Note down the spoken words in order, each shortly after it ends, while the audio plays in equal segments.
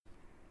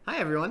Hi,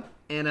 everyone,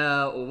 and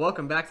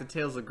welcome back to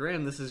Tales of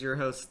Grimm. This is your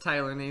host,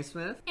 Tyler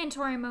Naismith. And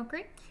Tori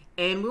Mokri.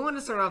 And we want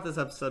to start off this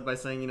episode by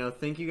saying,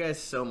 thank you guys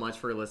so much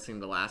for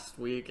listening to last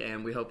week,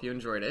 and we hope you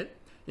enjoyed it.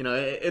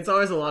 It's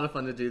always a lot of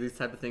fun to do these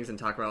type of things and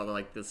talk about,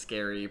 like, the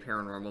scary,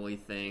 paranormal-y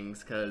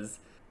things, because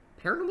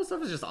paranormal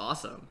stuff is just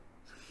awesome.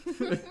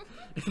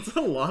 It's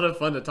a lot of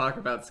fun to talk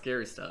about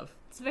scary stuff.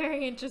 It's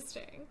very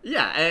interesting.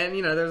 Yeah, and,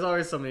 there's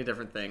always so many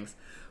different things.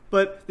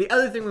 But the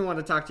other thing we want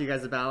to talk to you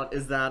guys about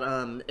is that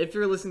if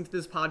you're listening to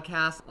this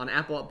podcast on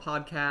Apple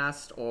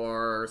Podcast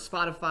or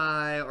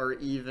Spotify or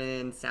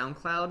even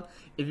SoundCloud,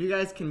 if you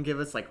guys can give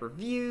us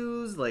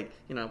reviews,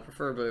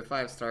 preferably a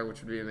 5-star,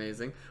 which would be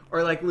amazing,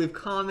 or leave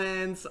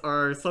comments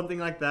or something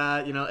like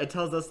that, it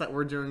tells us that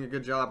we're doing a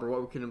good job or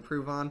what we can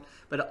improve on.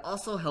 But it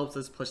also helps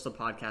us push the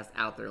podcast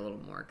out there a little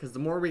more, because the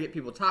more we get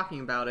people talking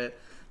about it,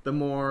 the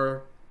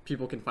more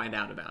people can find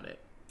out about it.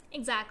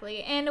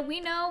 Exactly. And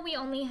we know we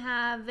only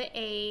have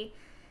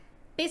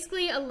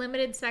basically a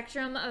limited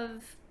spectrum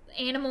of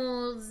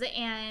animals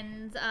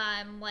and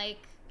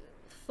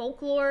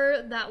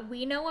folklore that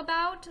we know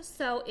about.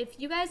 So if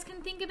you guys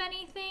can think of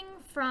anything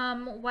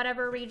from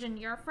whatever region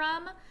you're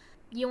from,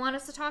 you want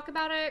us to talk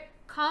about it,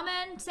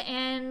 comment,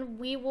 and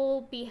we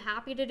will be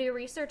happy to do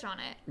research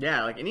on it.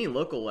 Yeah, any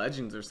local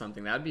legends or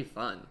something, that'd be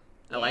fun.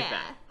 I like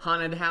that.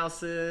 Haunted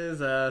houses,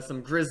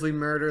 some grisly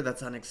murder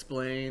that's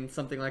unexplained,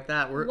 something like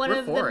that. We're One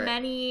of for the it.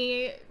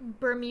 many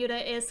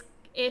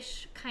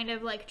Bermuda-ish kind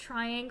of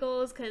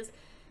triangles, because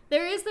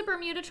there is the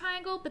Bermuda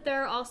Triangle, but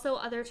there are also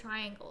other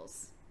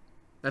triangles.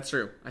 That's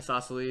true.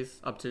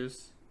 Isosceles,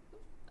 obtuse.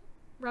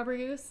 Rubber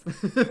goose,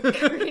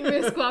 green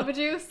goose, guava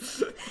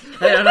juice.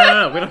 Hey,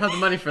 no. We don't have the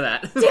money for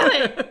that.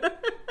 Damn it.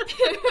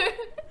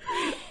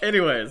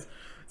 Anyways.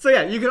 So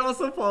yeah, you can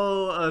also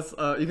follow us,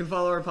 you can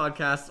follow our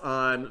podcast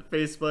on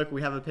Facebook.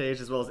 We have a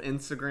page as well as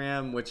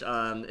Instagram, which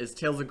is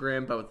Tales of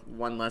Grimm, but with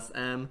one less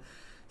M.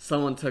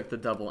 Someone took the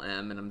double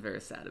M, and I'm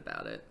very sad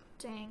about it.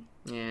 Dang.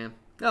 Yeah.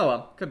 Oh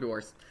well, could be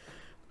worse.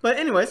 But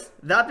anyways,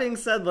 that being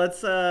said,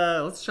 let's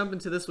jump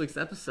into this week's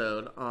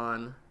episode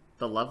on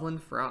the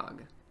Loveland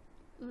Frog.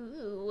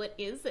 Ooh, what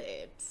is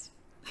it?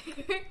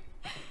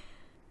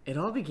 It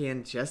all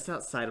began just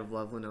outside of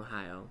Loveland,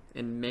 Ohio,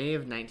 in May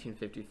of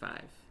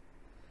 1955.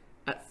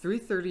 At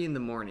 3:30 in the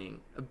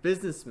morning, a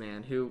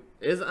businessman who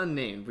is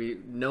unnamed,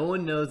 no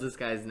one knows this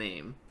guy's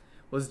name,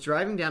 was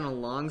driving down a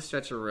long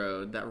stretch of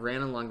road that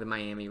ran along the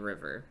Miami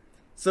River.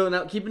 So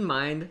now keep in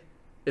mind,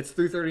 it's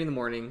 3:30 in the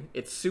morning,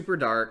 it's super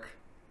dark,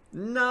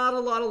 not a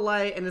lot of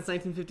light, and it's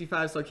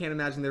 1955, so I can't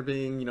imagine there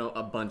being,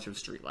 a bunch of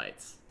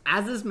streetlights.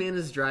 As this man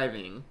is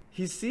driving,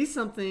 he sees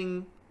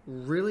something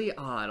really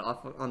odd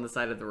off on the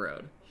side of the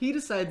road. He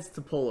decides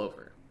to pull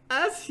over.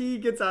 As he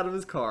gets out of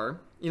his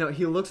car,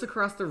 he looks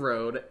across the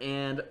road,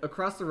 and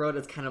across the road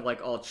it's kind of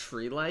all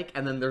tree-like,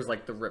 and then there's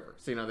the river.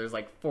 So, there's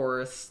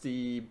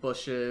foresty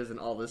bushes and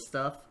all this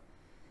stuff.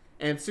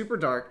 And it's super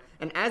dark,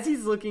 and as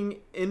he's looking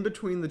in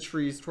between the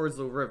trees towards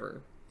the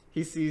river,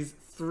 he sees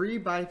 3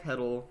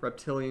 bipedal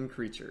reptilian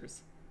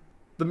creatures.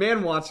 The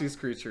man watched these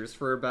creatures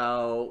for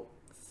about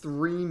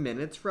 3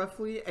 minutes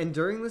roughly, and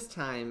during this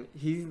time,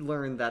 he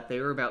learned that they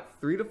were about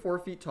 3 to 4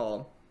 feet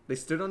tall. They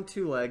stood on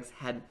 2 legs,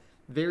 had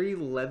very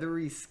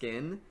leathery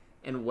skin,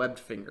 and webbed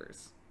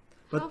fingers.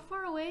 How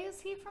far away is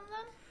he from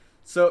them?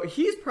 So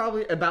he's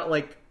probably about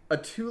a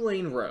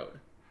 2-lane road.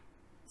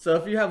 So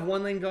if you have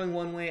one lane going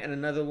one way and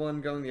another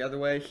one going the other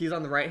way, he's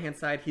on the right-hand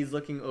side, he's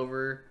looking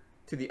over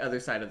to the other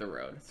side of the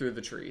road through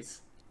the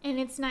trees. And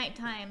it's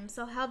nighttime,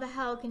 so how the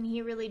hell can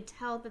he really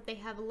tell that they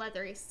have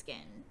leathery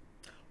skin?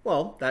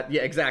 Well,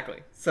 yeah,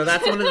 exactly. So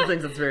that's one of the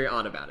things that's very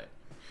odd about it.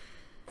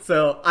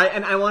 So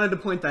I wanted to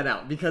point that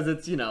out because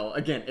it's,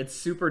 again, it's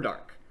super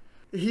dark.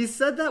 He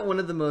said that one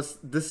of the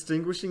most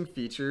distinguishing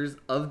features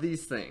of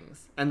these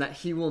things, and that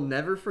he will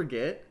never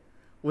forget,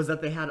 was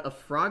that they had a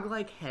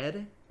frog-like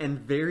head and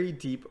very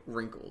deep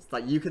wrinkles.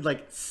 You could,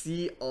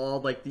 see all,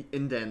 the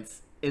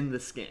indents in the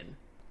skin.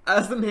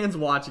 As the man's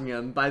watching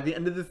him, by the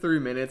end of the 3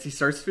 minutes, he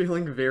starts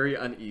feeling very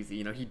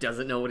uneasy. He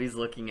doesn't know what he's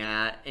looking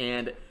at,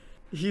 and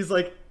he's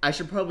like, I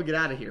should probably get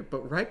out of here.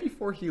 But right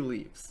before he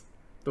leaves,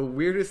 the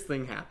weirdest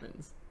thing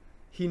happens.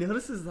 He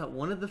notices that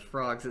one of the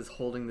frogs is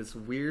holding this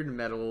weird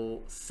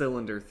metal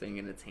cylinder thing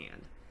in its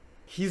hand.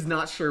 He's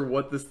not sure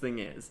what this thing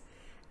is.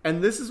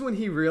 And this is when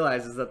he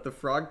realizes that the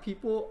frog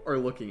people are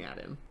looking at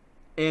him.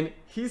 And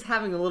he's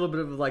having a little bit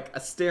of a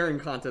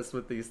staring contest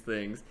with these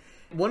things.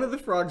 One of the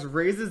frogs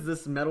raises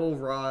this metal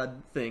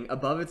rod thing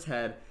above its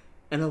head,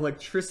 and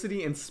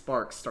electricity and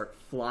sparks start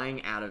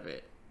flying out of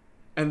it.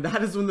 And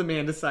that is when the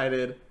man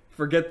decided,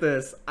 forget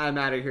this, I'm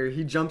out of here.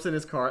 He jumps in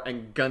his car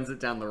and guns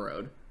it down the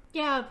road.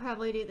 Yeah, I'd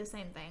probably do the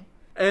same thing.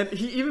 And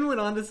he even went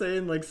on to say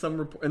in some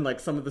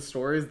of the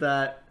stories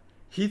that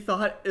he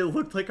thought it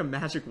looked like a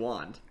magic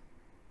wand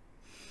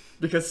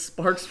because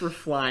sparks were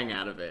flying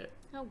out of it.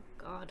 Oh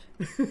God.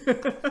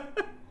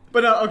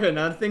 But okay,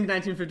 now think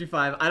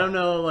 1955. I don't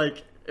know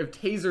if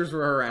tasers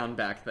were around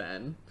back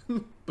then,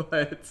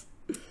 but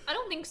I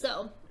don't think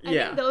so. I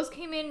think those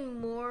came in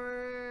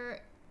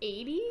more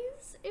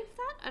 80s, if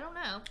that. I don't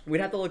know.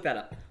 We'd have to look that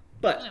up.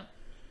 But Yeah.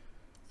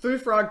 3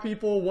 frog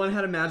people, one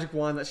had a magic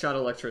wand that shot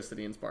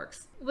electricity and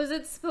sparks. Was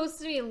it supposed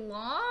to be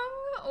long,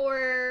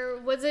 or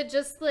was it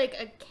just like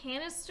a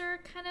canister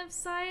kind of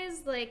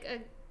size, like a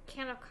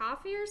can of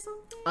coffee or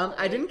something?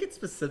 I didn't get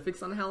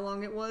specifics on how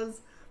long it was,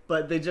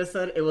 but they just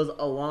said it was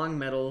a long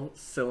metal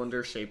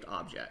cylinder-shaped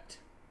object.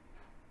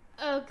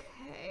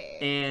 Okay.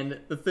 And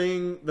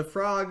the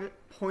frog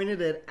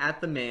pointed it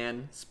at the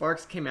man,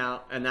 sparks came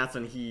out, and that's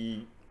when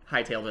he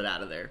hightailed it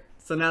out of there.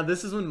 So now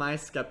this is when my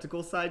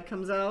skeptical side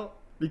comes out,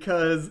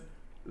 because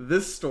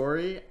this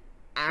story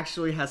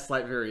actually has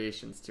slight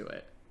variations to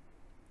it.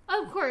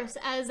 Of course,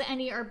 as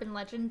any urban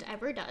legend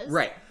ever does.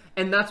 Right.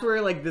 And that's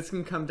where, like, this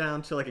can come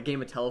down to, like, a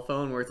game of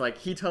telephone, where it's like,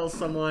 he tells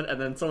someone, and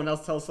then someone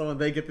else tells someone,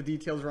 they get the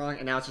details wrong,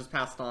 and now it's just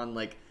passed on,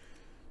 like,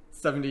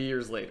 70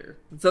 years later.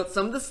 So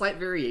some of the slight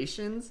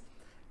variations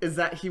is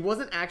that he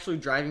wasn't actually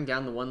driving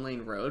down the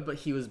one-lane road, but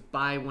he was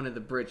by one of the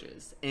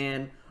bridges.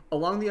 And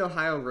along the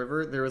Ohio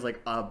River, there was,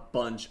 like, a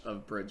bunch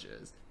of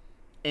bridges.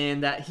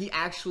 And that he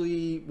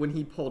actually, when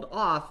he pulled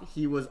off,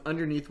 he was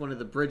underneath one of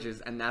the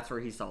bridges, and that's where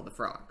he saw the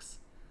frogs.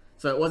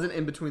 So it wasn't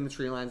in between the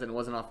tree lines, and it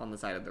wasn't off on the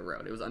side of the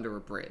road. It was under a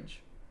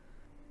bridge.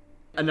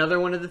 Another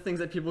one of the things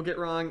that people get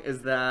wrong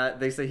is that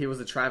they say he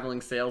was a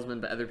traveling salesman,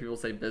 but other people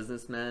say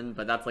businessman.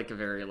 But that's like a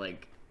very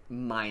like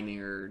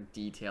minor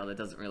detail that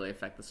doesn't really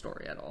affect the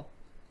story at all.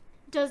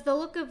 Does the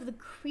look of the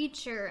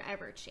creature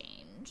ever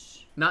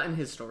change? Not in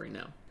his story,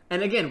 no.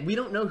 And again, we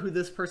don't know who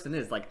this person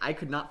is. Like, I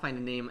could not find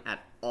a name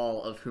at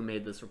all of who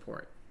made this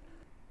report.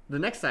 The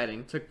next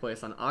sighting took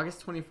place on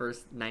August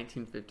 21st,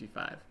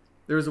 1955.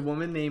 There was a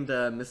woman named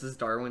Mrs.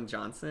 Darwin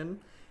Johnson,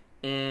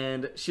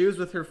 and she was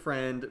with her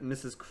friend,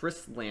 Mrs.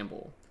 Chris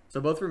Lamble.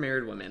 So both were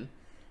married women.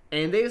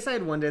 And they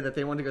decided one day that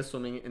they wanted to go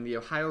swimming in the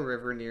Ohio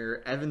River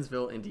near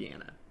Evansville,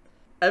 Indiana.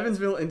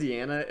 Evansville,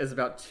 Indiana is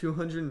about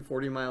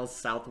 240 miles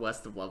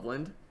southwest of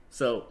Loveland.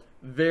 So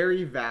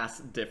very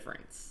vast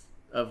difference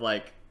of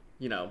like,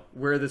 you know,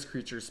 where this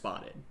creature's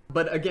spotted.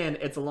 But again,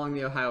 it's along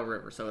the Ohio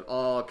River, so it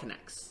all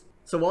connects.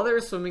 So while they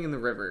were swimming in the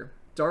river,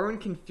 Darwin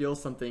can feel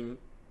something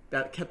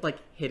that kept like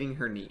hitting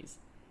her knees.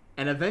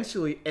 And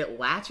eventually it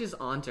latches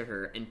onto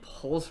her and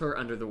pulls her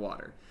under the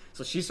water.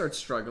 So she starts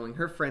struggling,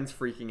 her friend's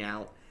freaking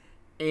out,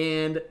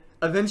 and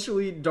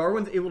eventually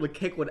Darwin's able to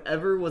kick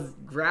whatever was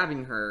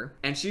grabbing her,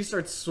 and she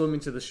starts swimming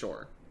to the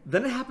shore.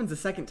 Then it happens a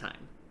second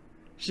time.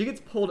 She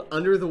gets pulled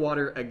under the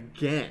water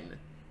again.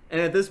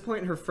 And at this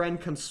point, her friend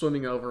comes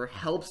swimming over,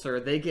 helps her,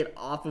 they get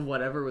off of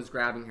whatever was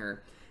grabbing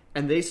her,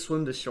 and they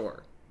swim to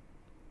shore.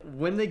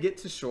 When they get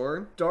to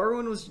shore,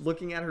 Darwin was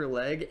looking at her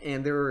leg,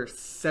 and there were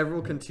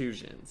several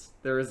contusions.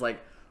 There was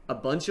like a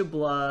bunch of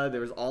blood,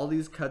 there was all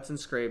these cuts and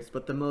scrapes,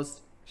 but the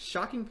most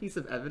shocking piece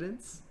of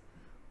evidence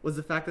was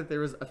the fact that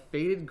there was a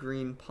faded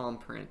green palm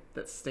print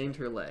that stained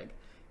her leg.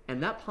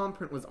 And that palm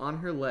print was on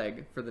her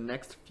leg for the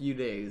next few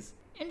days.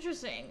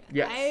 Interesting.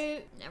 Yes.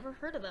 I never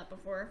heard of that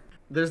before.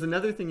 There's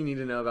another thing you need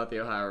to know about the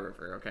Ohio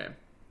River, okay?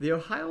 The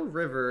Ohio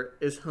River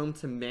is home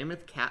to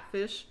mammoth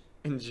catfish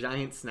and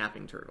giant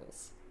snapping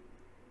turtles.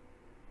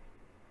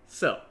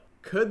 So,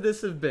 could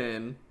this have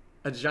been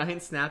a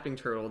giant snapping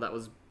turtle that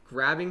was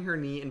grabbing her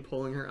knee and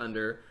pulling her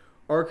under,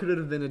 or could it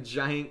have been a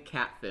giant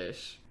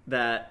catfish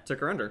that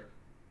took her under?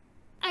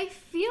 I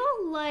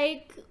feel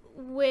like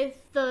with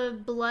the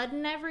blood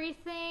and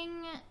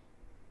everything,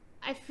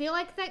 I feel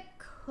like that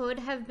could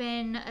have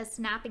been a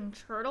snapping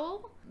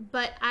turtle,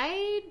 but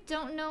I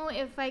don't know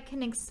if I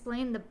can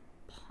explain the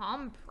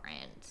palm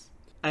print.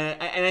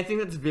 And I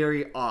think that's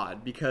very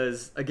odd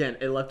because, again,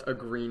 it left a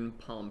green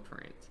palm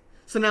print.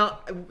 So now,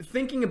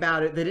 thinking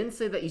about it, they didn't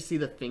say that you see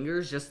the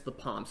fingers, just the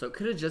palm. So it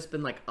could have just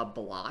been like a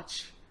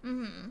blotch.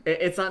 Mm-hmm.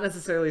 It's not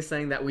necessarily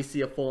saying that we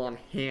see a full-on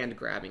hand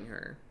grabbing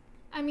her.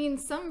 I mean,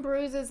 some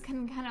bruises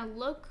can kind of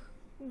look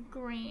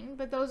green,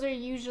 but those are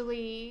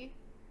usually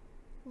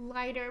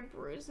lighter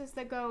bruises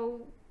that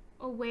go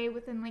away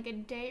within like a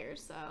day or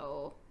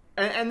so.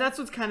 And that's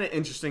what's kind of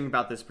interesting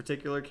about this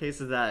particular case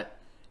is that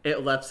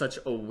it left such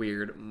a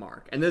weird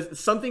mark. And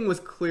something was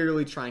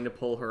clearly trying to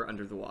pull her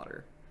under the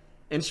water.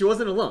 And she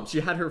wasn't alone. She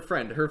had her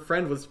friend. Her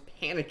friend was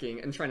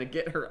panicking and trying to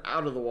get her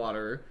out of the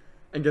water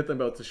and get them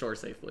both to shore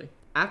safely.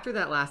 After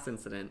that last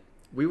incident,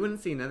 we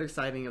wouldn't see another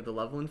sighting of the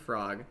Loveland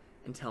Frog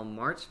until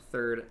March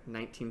 3rd,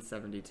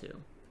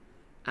 1972.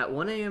 At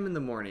 1 a.m. in the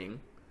morning,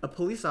 a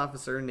police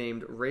officer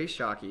named Ray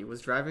Shockey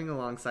was driving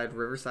alongside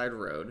Riverside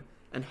Road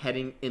and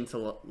heading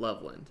into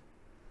Loveland.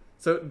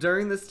 So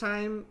during this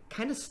time,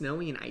 kind of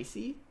snowy and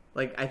icy.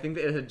 Like, I think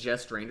that it had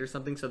just rained or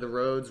something, so the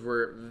roads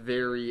were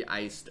very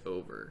iced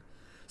over.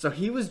 So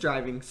he was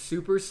driving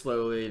super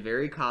slowly,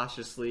 very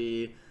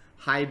cautiously,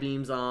 high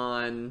beams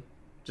on,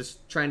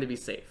 just trying to be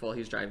safe while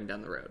he's driving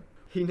down the road.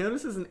 He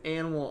notices an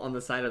animal on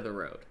the side of the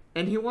road,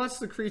 and he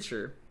watched the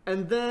creature,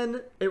 and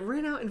then it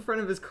ran out in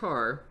front of his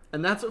car,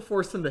 and that's what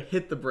forced him to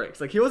hit the brakes.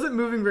 Like, he wasn't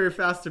moving very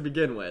fast to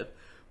begin with,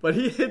 but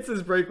he hits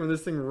his brake when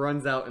this thing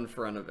runs out in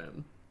front of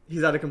him.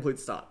 He's at a complete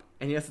stop,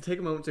 and he has to take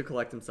a moment to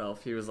collect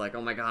himself. He was like,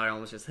 oh my god, I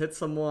almost just hit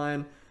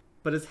someone.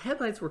 But his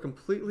headlights were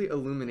completely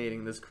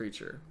illuminating this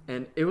creature,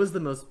 and it was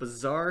the most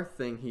bizarre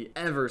thing he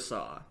ever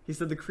saw. He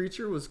said the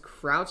creature was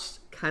crouched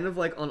kind of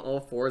like on all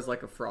fours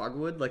like a frog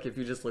would, like if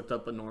you just looked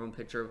up a normal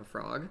picture of a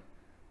frog.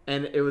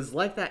 And it was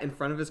like that in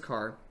front of his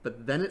car,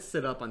 but then it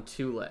stood up on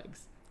two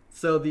legs.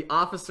 So the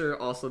officer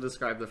also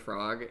described the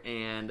frog,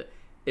 and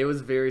it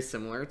was very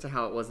similar to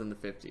how it was in the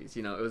 50s.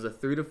 You know, it was a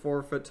 3 to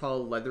 4 foot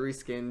tall, leathery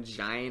skinned,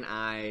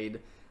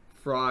 giant-eyed,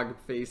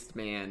 frog-faced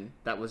man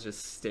that was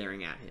just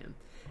staring at him.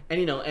 And,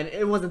 you know, and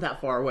it wasn't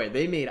that far away.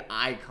 They made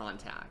eye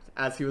contact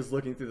as he was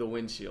looking through the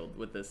windshield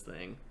with this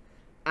thing.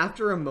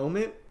 After a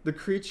moment, the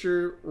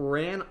creature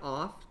ran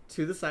off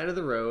to the side of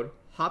the road,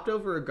 hopped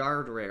over a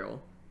guardrail,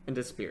 and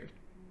disappeared.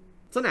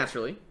 So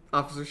naturally,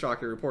 Officer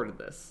Shockey reported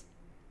this.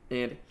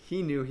 And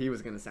he knew he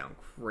was going to sound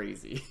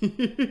crazy.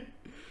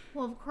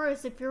 Well, of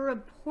course, if you're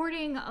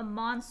reporting a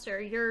monster,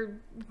 you're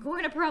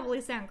going to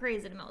probably sound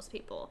crazy to most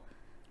people.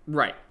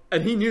 Right.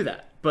 And he knew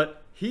that.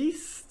 But he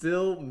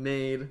still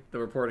made the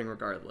reporting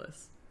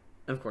regardless.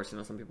 And of course, you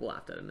know, some people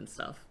laughed at him and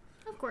stuff.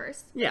 Of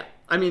course. Yeah.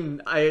 I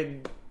mean,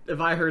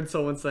 if I heard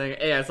someone saying,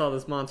 hey, I saw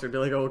this monster, I'd be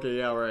like, okay,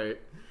 yeah, right.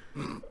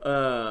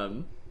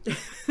 No,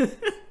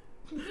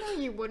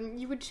 you wouldn't.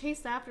 You would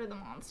chase after the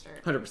monster.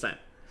 100%.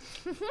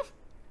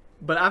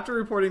 But after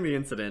reporting the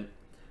incident,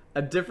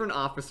 a different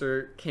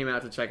officer came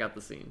out to check out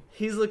the scene.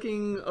 He's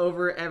looking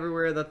over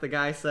everywhere that the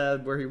guy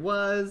said where he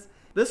was.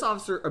 This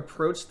officer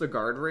approached the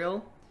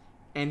guardrail,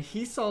 and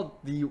he saw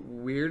the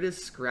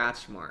weirdest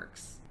scratch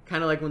marks.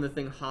 Kind of like when the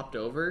thing hopped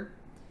over.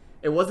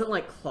 It wasn't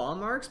like claw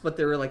marks, but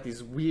there were like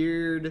these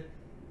weird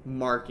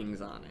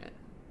markings on it.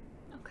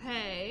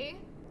 Okay.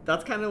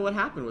 That's kind of what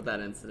happened with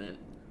that incident.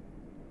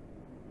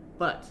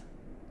 But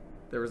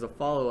there was a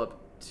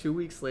follow-up 2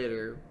 weeks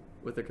later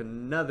with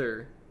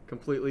another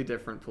completely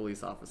different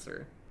police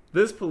officer.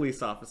 This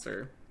police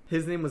officer,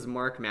 his name was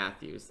Mark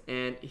Matthews,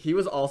 and he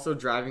was also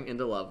driving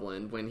into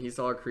Loveland when he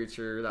saw a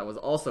creature that was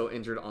also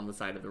injured on the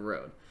side of the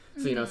road.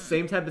 So, you know,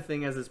 same type of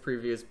thing as his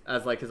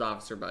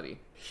officer buddy.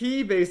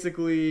 He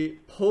basically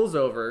pulls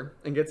over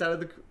and gets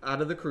out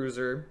of the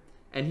cruiser,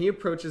 and he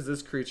approaches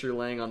this creature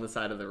laying on the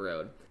side of the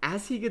road.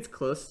 As he gets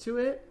close to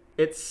it,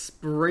 it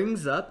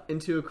springs up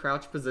into a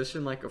crouch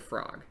position like a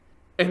frog.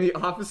 And the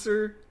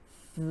officer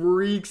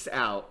freaks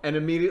out and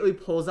immediately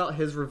pulls out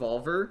his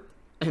revolver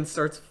and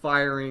starts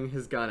firing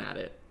his gun at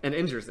it and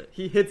injures it.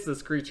 He hits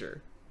this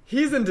creature.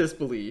 He's in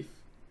disbelief.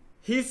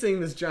 He's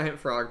seeing this giant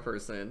frog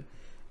person.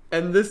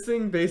 And this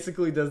thing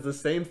basically does the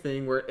same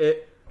thing where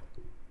it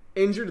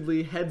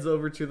injuredly heads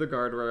over to the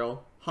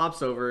guardrail,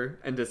 hops over,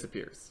 and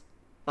disappears.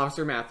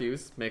 Officer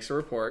Matthews makes a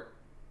report,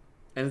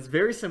 and it's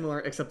very similar,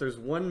 except there's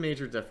one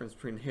major difference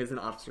between his and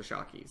Officer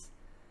Shockey's.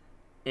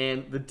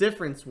 And the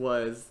difference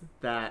was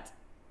that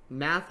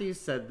Matthews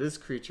said this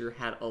creature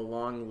had a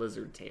long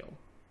lizard tail.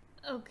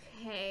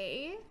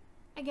 Okay.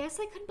 I guess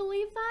I could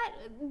believe that.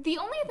 The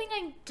only thing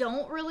I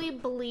don't really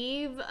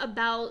believe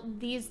about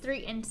these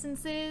three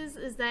instances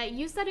is that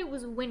you said it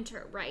was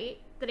winter, right?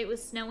 That it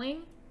was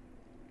snowing?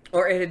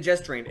 Or it had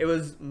just rained. It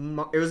was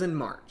in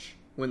March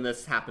when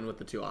this happened with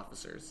the two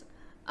officers.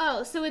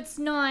 Oh, so it's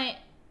not...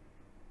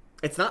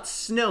 It's not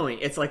snowing.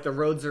 It's like the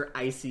roads are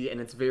icy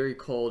and it's very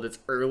cold. It's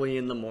early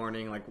in the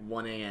morning, like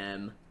 1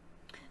 a.m.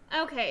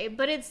 Okay,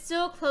 but it's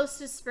still close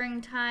to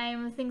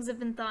springtime. Things have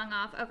been thawing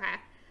off. Okay.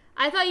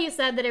 I thought you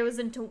said that it was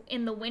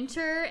in the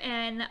winter,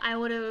 and I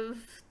would have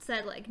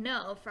said, like,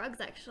 no,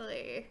 frogs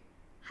actually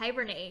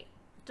hibernate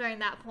during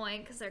that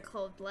point because they're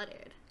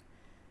cold-blooded.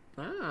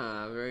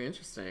 Ah, very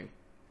interesting.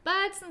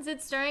 But since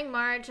it's during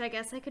March, I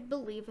guess I could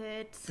believe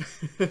it.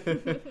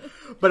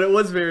 But it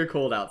was very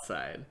cold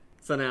outside.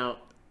 So now,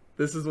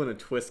 this is when a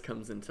twist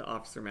comes into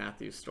Officer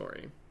Matthews'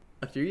 story.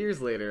 A few years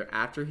later,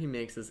 after he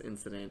makes this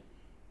incident,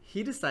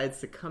 he decides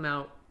to come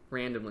out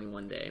randomly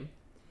one day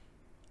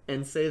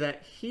and say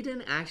that he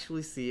didn't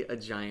actually see a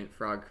giant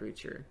frog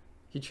creature.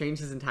 He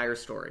changed his entire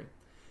story.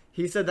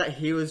 He said that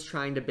he was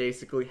trying to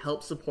basically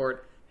help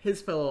support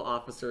his fellow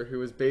officer who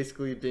was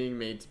basically being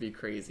made to be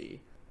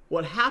crazy.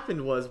 What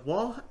happened was,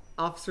 while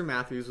Officer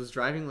Matthews was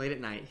driving late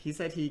at night, he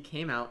said he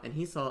came out and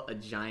he saw a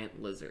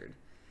giant lizard.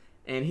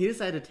 And he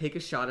decided to take a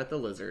shot at the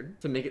lizard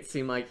to make it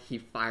seem like he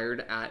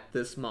fired at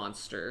this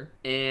monster,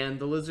 and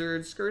the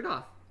lizard scurried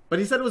off. But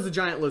he said it was a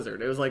giant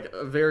lizard. It was like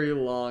a very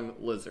long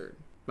lizard.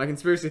 My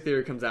conspiracy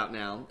theory comes out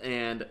now,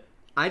 and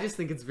I just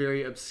think it's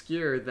very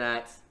obscure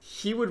that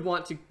he would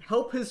want to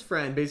help his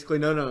friend, basically,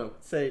 no,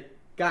 say,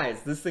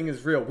 guys, this thing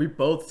is real. We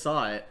both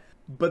saw it.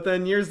 But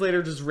then years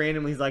later, just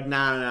randomly, he's like,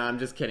 nah, I'm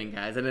just kidding,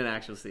 guys. I didn't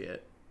actually see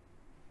it.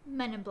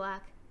 Men in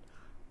Black.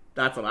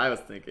 That's what I was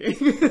thinking.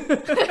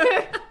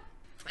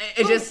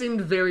 It just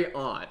seemed very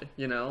odd,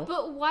 you know?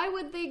 But why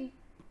would they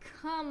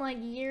come, like,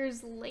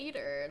 years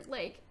later?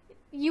 Like,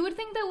 you would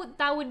think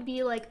that would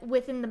be, like,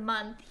 within the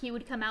month, he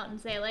would come out and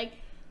say, like,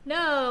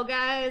 no,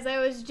 guys, I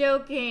was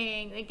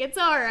joking. Like, it's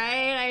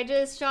alright. I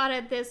just shot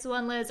at this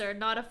one lizard,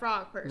 not a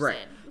frog person.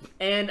 Right.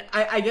 And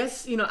I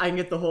guess, you know, I can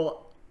get the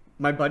whole,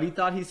 my buddy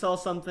thought he saw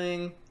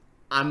something,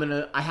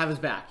 I have his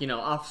back, you know,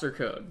 officer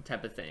code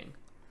type of thing.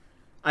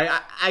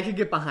 I could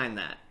get behind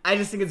that. I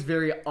just think it's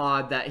very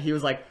odd that he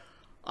was like,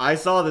 I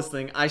saw this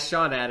thing, I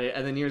shot at it,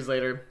 and then years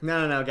later,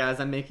 no, guys,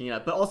 I'm making it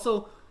up. But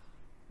also,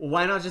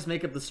 why not just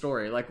make up the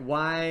story? Like,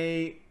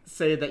 why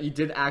say that you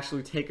did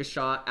actually take a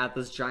shot at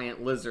this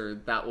giant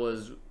lizard that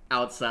was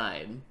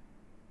outside?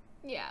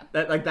 Yeah.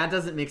 That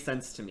doesn't make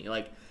sense to me.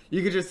 Like,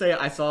 you could just say,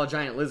 I saw a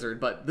giant lizard,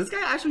 but this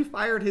guy actually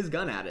fired his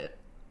gun at it.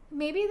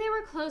 Maybe they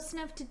were close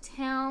enough to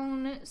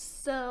town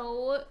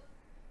so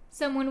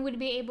someone would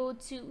be able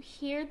to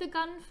hear the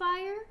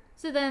gunfire.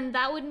 So then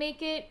that would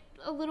make it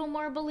a little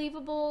more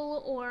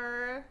believable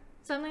or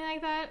something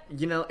like that.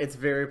 You know, it's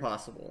very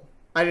possible.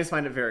 I just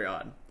find it very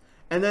odd.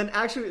 And then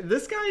actually,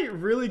 this guy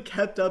really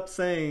kept up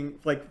saying,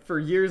 like, for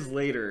years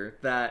later,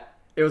 that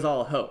it was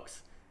all a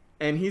hoax.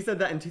 And he said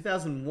that in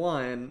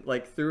 2001,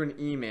 like, through an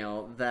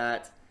email,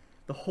 that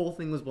the whole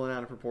thing was blown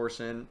out of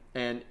proportion,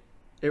 and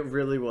it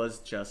really was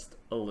just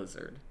a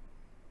lizard.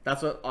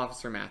 That's what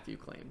Officer Matthew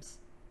claims.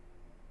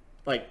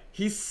 Like,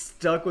 he's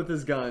stuck with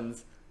his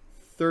guns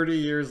 30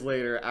 years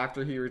later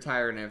after he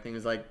retired and everything.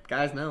 He's like,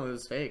 guys, no, it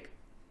was fake.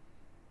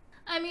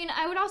 I mean,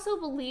 I would also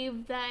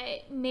believe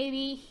that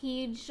maybe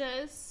he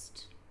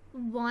just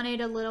wanted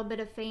a little bit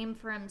of fame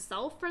for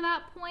himself for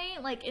that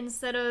point. Like,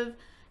 instead of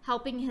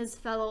helping his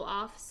fellow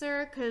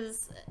officer,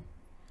 because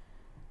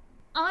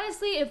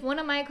honestly, if one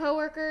of my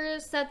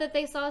coworkers said that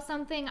they saw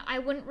something, I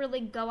wouldn't really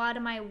go out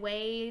of my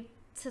way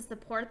to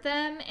support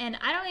them. And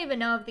I don't even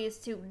know if these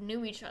two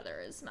knew each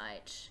other as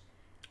much.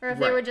 Or if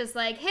they were just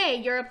like,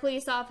 hey, you're a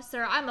police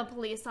officer, I'm a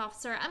police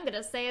officer, I'm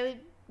gonna say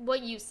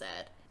what you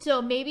said.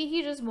 So maybe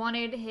he just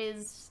wanted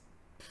his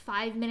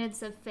 5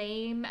 minutes of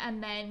fame,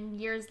 and then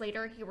years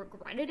later he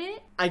regretted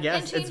it. I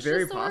guess it's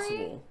very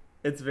possible.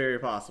 It's very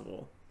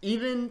possible.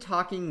 Even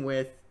talking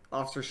with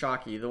Officer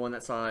Shockey, the one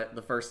that saw it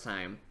the first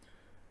time,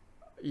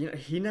 you know,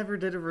 he never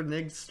did a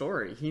reneged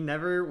story. He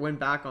never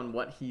went back on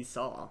what he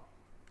saw.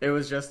 It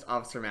was just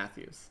Officer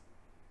Matthews.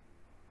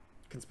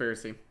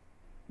 Conspiracy.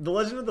 The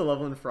legend of the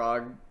Loveland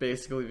Frog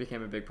basically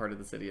became a big part of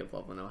the city of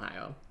Loveland,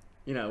 Ohio.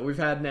 You know, we've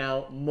had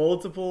now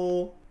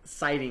multiple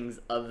sightings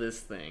of this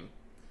thing.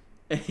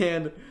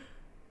 And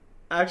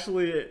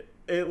actually,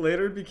 it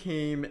later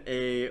became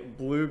a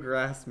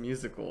bluegrass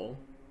musical.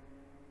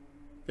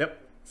 Yep.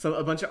 So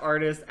a bunch of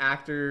artists,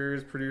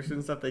 actors, producers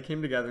and stuff, they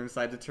came together and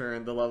decided to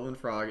turn the Loveland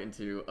Frog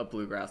into a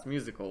bluegrass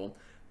musical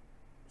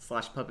 /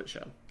 puppet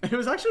show. And it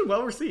was actually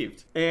well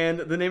received.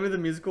 And the name of the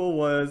musical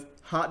was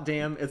Hot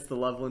Damn, It's the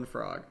Loveland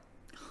Frog.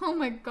 Oh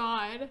my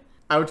god.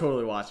 I would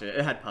totally watch it.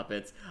 It had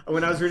puppets.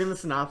 When I was reading the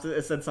synopsis,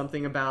 it said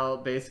something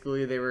about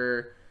basically they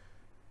were...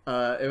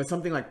 it was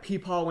something like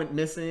Peepaw went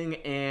missing,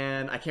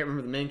 and I can't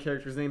remember the main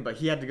character's name, but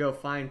he had to go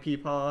find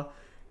Peepaw,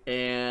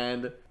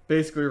 and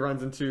basically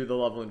runs into the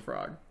Loveland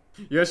Frog.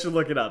 You guys should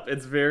look it up.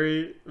 It's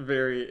very,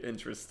 very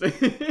interesting.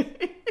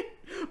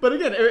 But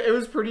again, it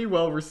was pretty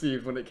well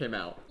received when it came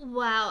out.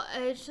 Wow,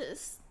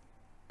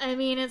 I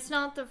mean, it's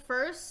not the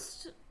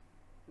first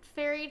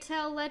fairy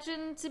tale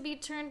legend to be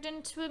turned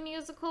into a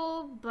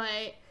musical,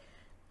 but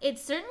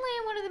it's certainly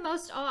one of the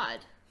most odd,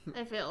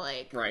 I feel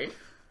like. Right.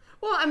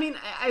 Well, I mean,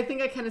 I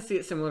think I kind of see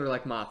it similar to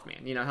like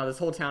Mothman. You know, how this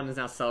whole town is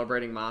now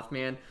celebrating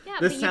Mothman. Yeah,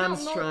 this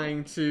town's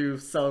trying to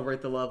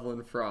celebrate the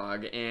Loveland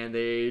Frog, and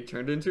they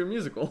turned it into a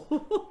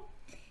musical.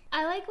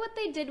 I like what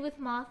they did with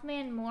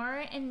Mothman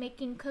more and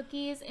making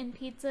cookies and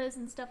pizzas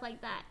and stuff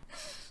like that.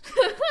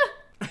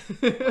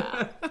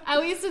 Wow. At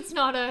least it's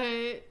not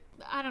a,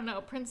 I don't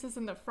know, Princess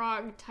and the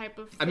Frog type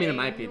of thing. I mean, it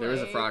might be. There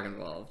is a frog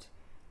involved.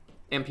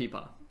 And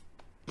Peepaw.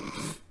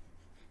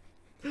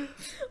 Oh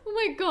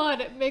my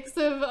god, mix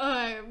of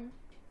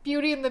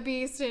Beauty and the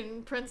Beast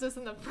and Princess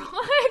and the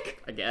Frog.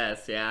 I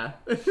guess, yeah.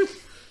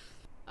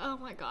 Oh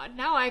my god,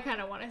 now I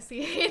kind of want to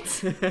see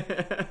it.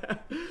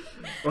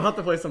 We'll have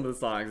to play some of the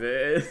songs.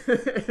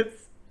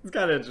 It's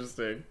kind of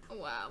interesting.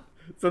 Wow.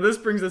 So this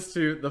brings us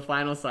to the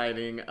final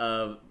sighting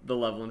of the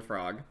Loveland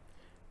Frog.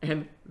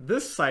 And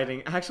this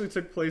sighting actually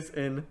took place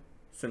in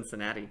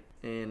Cincinnati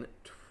in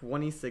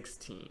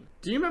 2016.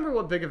 Do you remember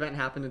what big event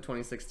happened in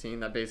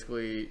 2016 that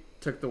basically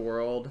took the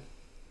world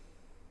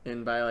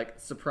in by like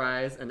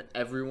surprise and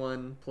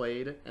everyone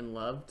played and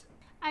loved?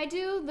 I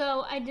do,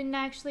 though I didn't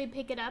actually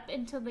pick it up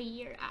until the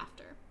year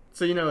after.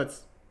 So you know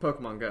it's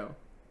Pokemon Go?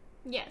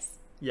 Yes.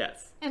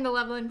 Yes. And the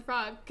Loveland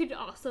Frog could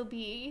also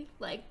be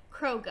like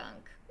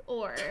Krogunk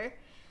or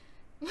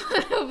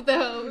one of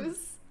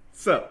those.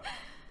 So,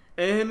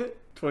 in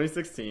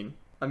 2016,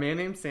 a man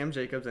named Sam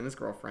Jacobs and his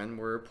girlfriend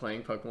were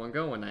playing Pokemon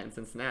Go one night in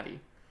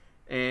Cincinnati.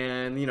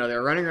 And, you know, they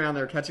were running around,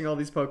 they were catching all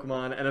these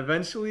Pokemon, and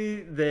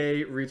eventually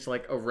they reached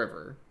like a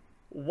river.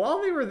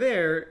 While they were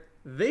there,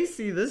 they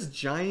see this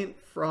giant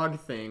frog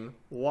thing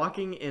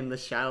walking in the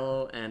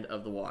shallow end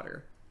of the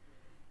water.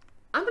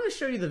 I'm going to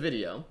show you the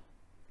video,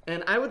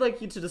 and I would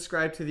like you to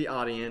describe to the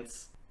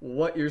audience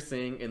what you're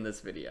seeing in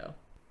this video.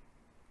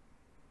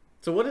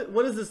 So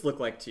what does this look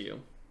like to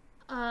you?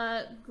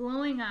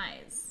 Glowing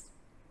eyes.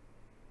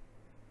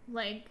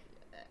 Like,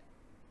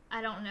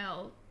 I don't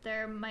know,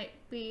 there might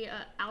be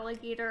an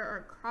alligator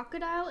or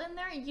crocodile in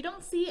there. You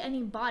don't see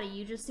any body,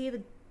 you just see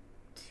the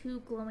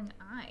two glowing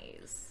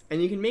eyes.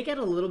 And you can make out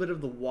a little bit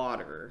of the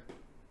water.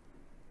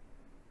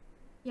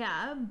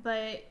 Yeah,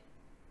 but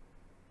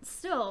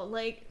still,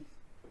 like,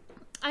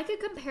 I could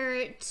compare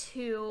it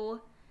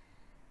to,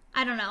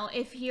 I don't know,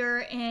 if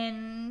you're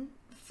in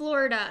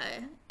Florida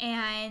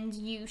and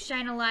you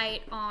shine a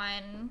light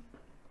on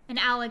an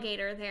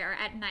alligator there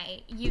at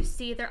night, you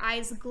see their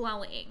eyes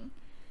glowing.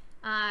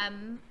 I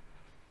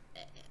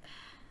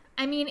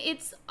mean,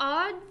 it's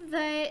odd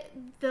that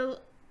the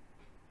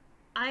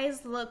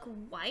eyes look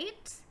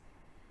white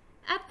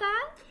at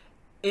that.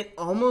 It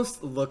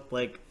almost looked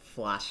like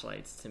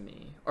flashlights to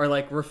me, or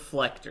like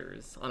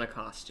reflectors on a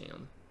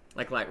costume,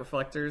 like light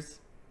reflectors.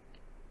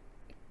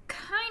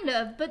 Kind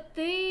of, but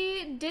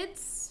they did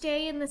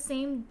stay in the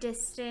same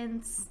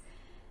distance.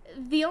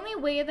 The only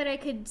way that I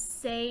could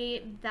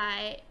say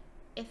that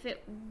if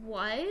it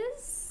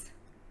was,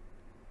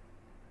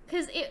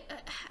 because it,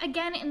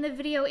 again, in the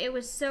video it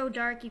was so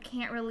dark you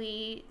can't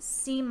really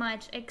see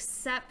much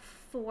except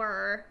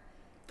for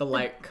the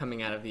light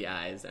coming out of the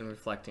eyes and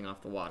reflecting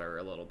off the water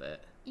a little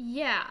bit.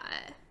 Yeah.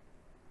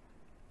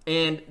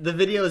 And the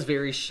video is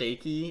very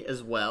shaky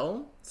as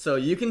well, so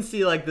you can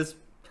see like this,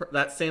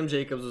 that Sam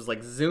Jacobs was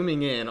like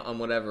zooming in on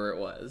whatever it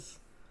was.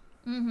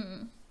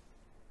 Mm-hmm.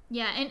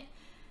 Yeah, and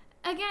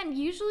again,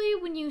 usually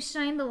when you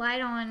shine the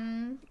light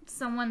on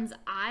someone's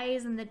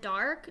eyes in the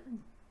dark,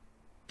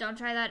 don't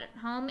try that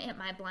at home, it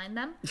might blind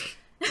them.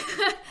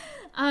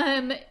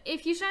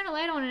 If you shine a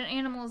light on an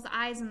animal's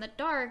eyes in the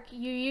dark,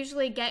 you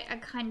usually get a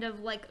kind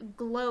of like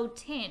glow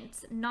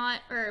tint,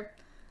 or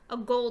a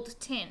gold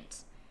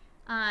tint.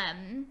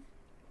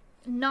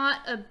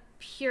 Not a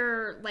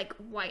pure like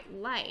white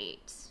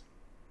light.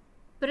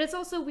 But it's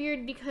also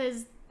weird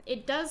because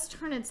it does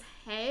turn its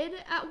head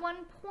at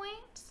one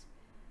point.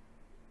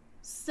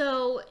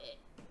 So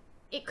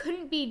it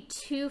couldn't be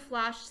two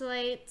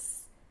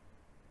flashlights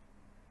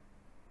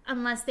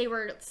unless they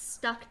were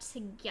stuck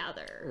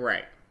together.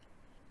 Right.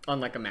 On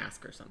like a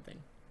mask or something.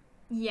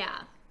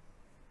 Yeah.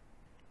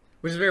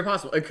 Which is very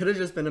possible. It could have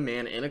just been a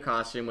man in a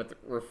costume with a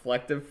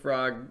reflective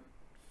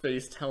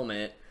frog-faced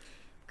helmet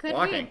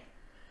walking. Be.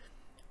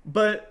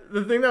 But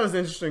the thing that was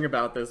interesting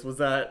about this was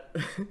that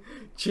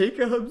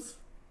Jacobs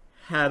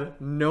had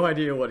no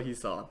idea what he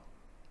saw.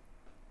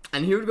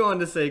 And he would go on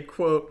to say,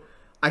 quote,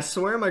 "I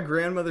swear on my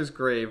grandmother's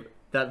grave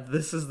that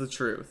this is the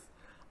truth.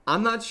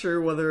 I'm not sure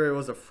whether it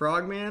was a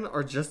frogman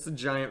or just a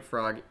giant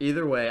frog.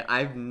 Either way,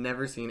 I've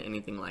never seen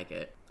anything like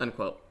it,"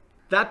 unquote.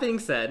 That being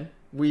said,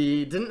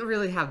 we didn't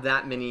really have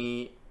that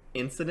many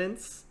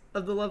incidents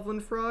of the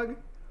Loveland Frog.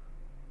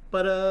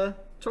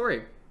 But,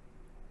 Tori,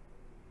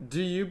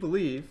 do you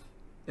believe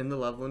in the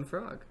Loveland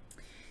Frog?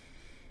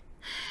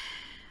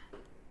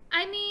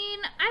 I mean,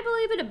 I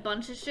believe in a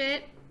bunch of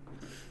shit.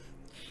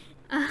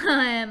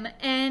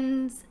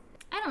 And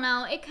I don't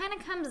know, it kind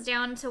of comes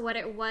down to what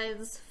it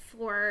was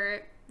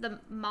for the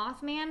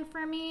Mothman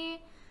for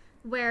me,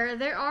 where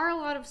there are a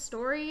lot of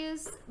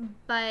stories,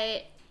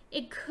 but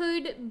it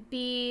could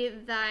be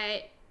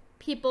that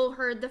people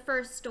heard the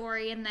first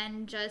story and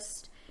then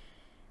just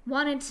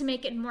wanted to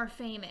make it more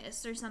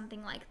famous or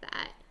something like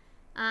that.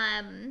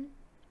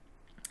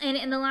 And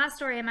in the last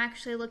story, I'm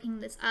actually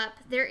looking this up,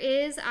 there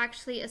is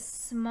actually a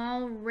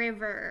small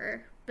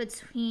river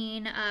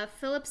between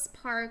Phillips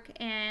Park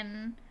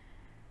and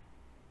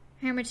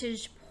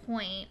Hermitage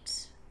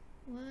Point.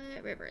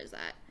 What river is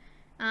that?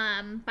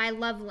 By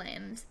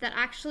Loveland, that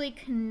actually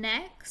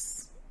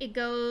connects. It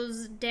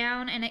goes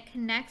down and it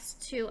connects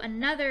to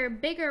another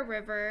bigger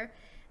river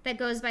that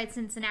goes by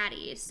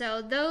Cincinnati.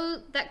 So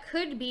though that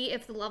could be,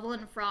 if the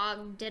Loveland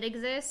Frog did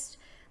exist,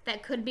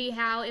 that could be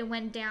how it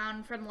went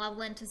down from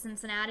Loveland to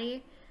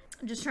Cincinnati.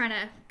 I'm just trying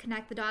to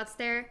connect the dots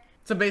there.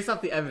 So based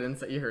off the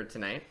evidence that you heard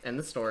tonight and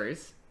the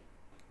stories,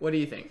 what do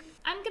you think?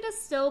 I'm gonna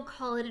still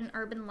call it an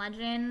urban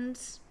legend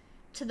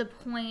to the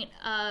point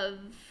of,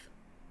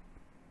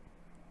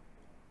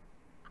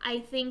 I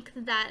think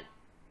that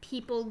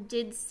people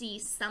did see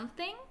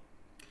something.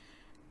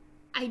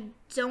 I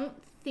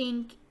don't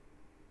think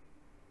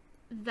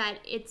that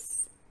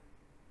it's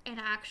an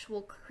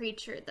actual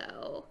creature,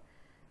 though.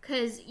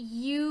 Because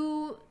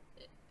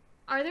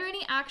are there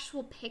any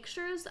actual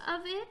pictures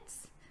of it?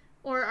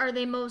 Or are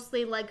they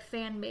mostly like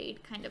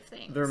fan-made kind of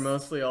things? They're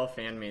mostly all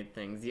fan-made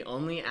things. The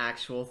only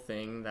actual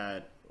thing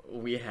that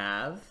we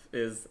have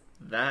is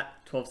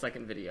that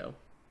 12-second video.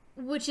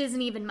 Which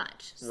isn't even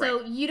much. Right.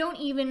 So you don't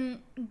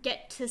even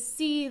get to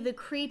see the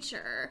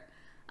creature.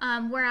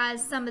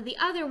 Whereas some of the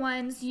other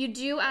ones, you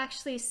do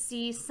actually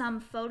see some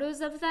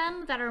photos of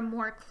them that are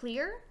more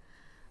clear.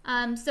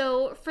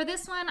 So for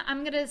this one, I'm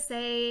going to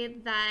say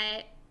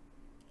that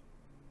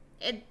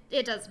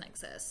it doesn't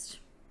exist.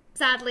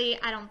 Sadly,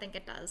 I don't think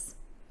it does.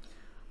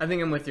 I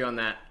think I'm with you on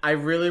that. I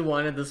really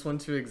wanted this one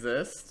to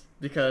exist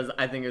because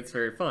I think it's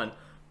very fun.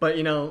 But,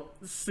 you know,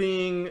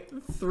 seeing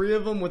 3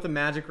 of them with a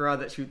magic rod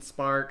that shoots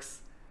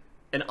sparks,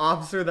 an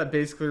officer that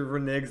basically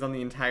reneges on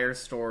the entire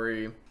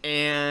story,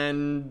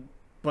 and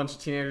a bunch of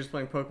teenagers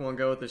playing Pokemon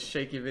Go with this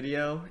shaky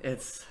video,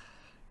 it's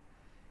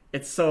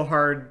it's so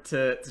hard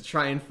to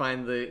try and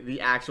find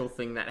the actual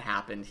thing that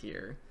happened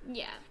here.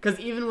 Yeah. Because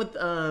even with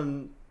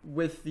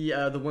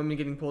the woman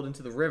getting pulled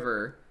into the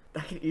river,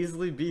 that could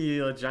easily be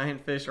a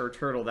giant fish or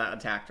turtle that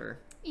attacked her.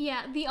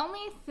 Yeah, the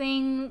only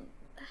thing...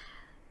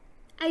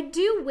 I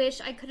do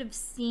wish I could have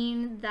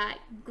seen that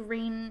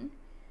green,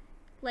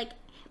 like,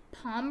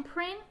 palm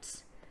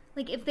print.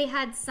 Like, if they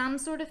had some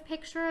sort of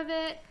picture of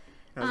it.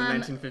 That was in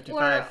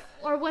 1955.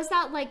 Or was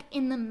that, like,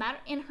 in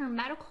her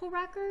medical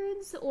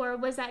records? Or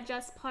was that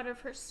just part of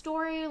her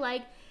story?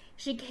 Like,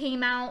 she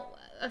came out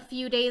a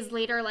few days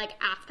later, like,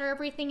 after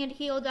everything had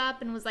healed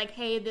up and was like,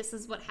 hey, this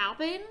is what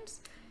happened?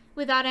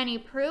 Without any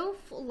proof?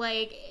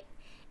 Like,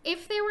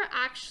 if they were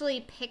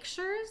actually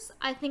pictures,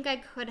 I think I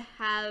could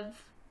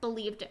have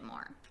believed it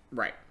more.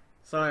 Right.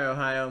 Sorry,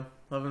 Ohio.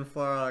 Love and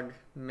Frog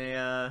may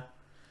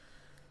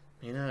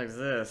not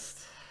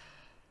exist.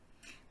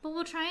 But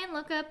we'll try and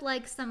look up,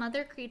 like, some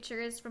other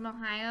creatures from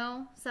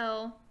Ohio,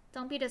 so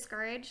don't be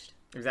discouraged.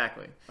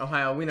 Exactly.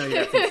 Ohio, we know you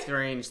got some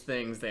strange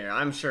things there.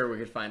 I'm sure we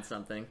could find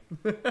something.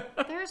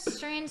 There are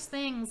strange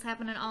things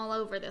happening all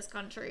over this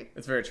country.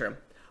 It's very true.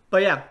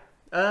 But yeah.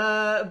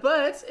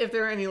 But if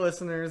there are any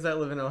listeners that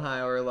live in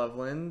Ohio or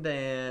Loveland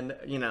and,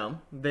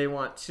 they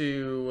want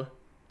to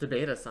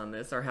debate us on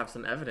this or have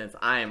some evidence,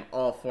 I am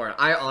all for it.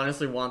 I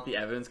honestly want the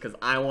evidence because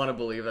I want to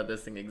believe that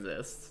this thing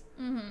exists.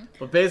 Mm-hmm.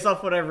 But based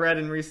off what I've read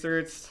and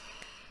researched,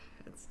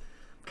 it's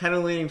kind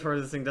of leaning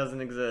towards this thing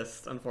doesn't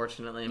exist,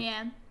 unfortunately.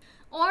 Yeah.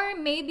 Or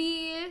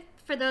maybe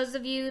for those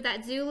of you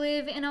that do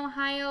live in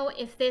Ohio,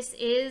 if this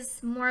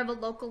is more of a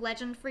local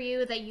legend for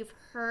you that you've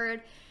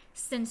heard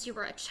since you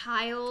were a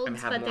child, and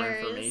have more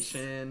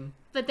information,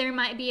 but there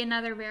might be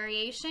another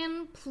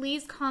variation,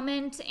 please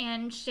comment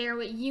and share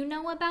what you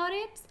know about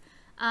it.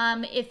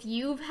 If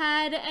you've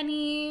had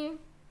any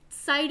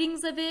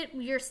sightings of it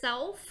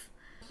yourself,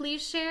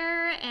 please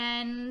share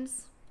and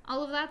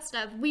all of that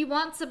stuff. We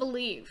want to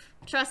believe.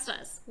 Trust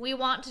us. We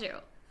want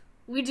to.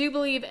 We do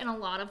believe in a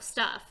lot of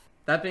stuff.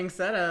 That being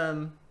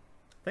said,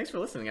 thanks for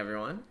listening,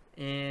 everyone.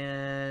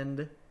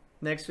 And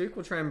next week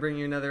we'll try and bring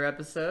you another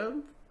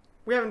episode.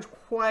 We haven't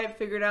quite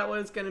figured out what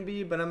it's going to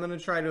be, but I'm going to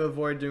try to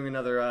avoid doing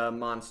another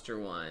monster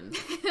one.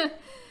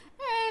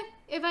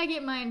 If I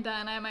get mine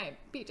done, I might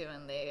be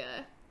doing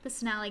the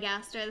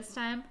Snallygaster this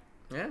time.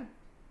 Yeah.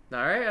 All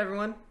right,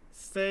 everyone.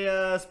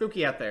 Stay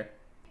spooky out there.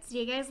 See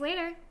you guys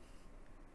later.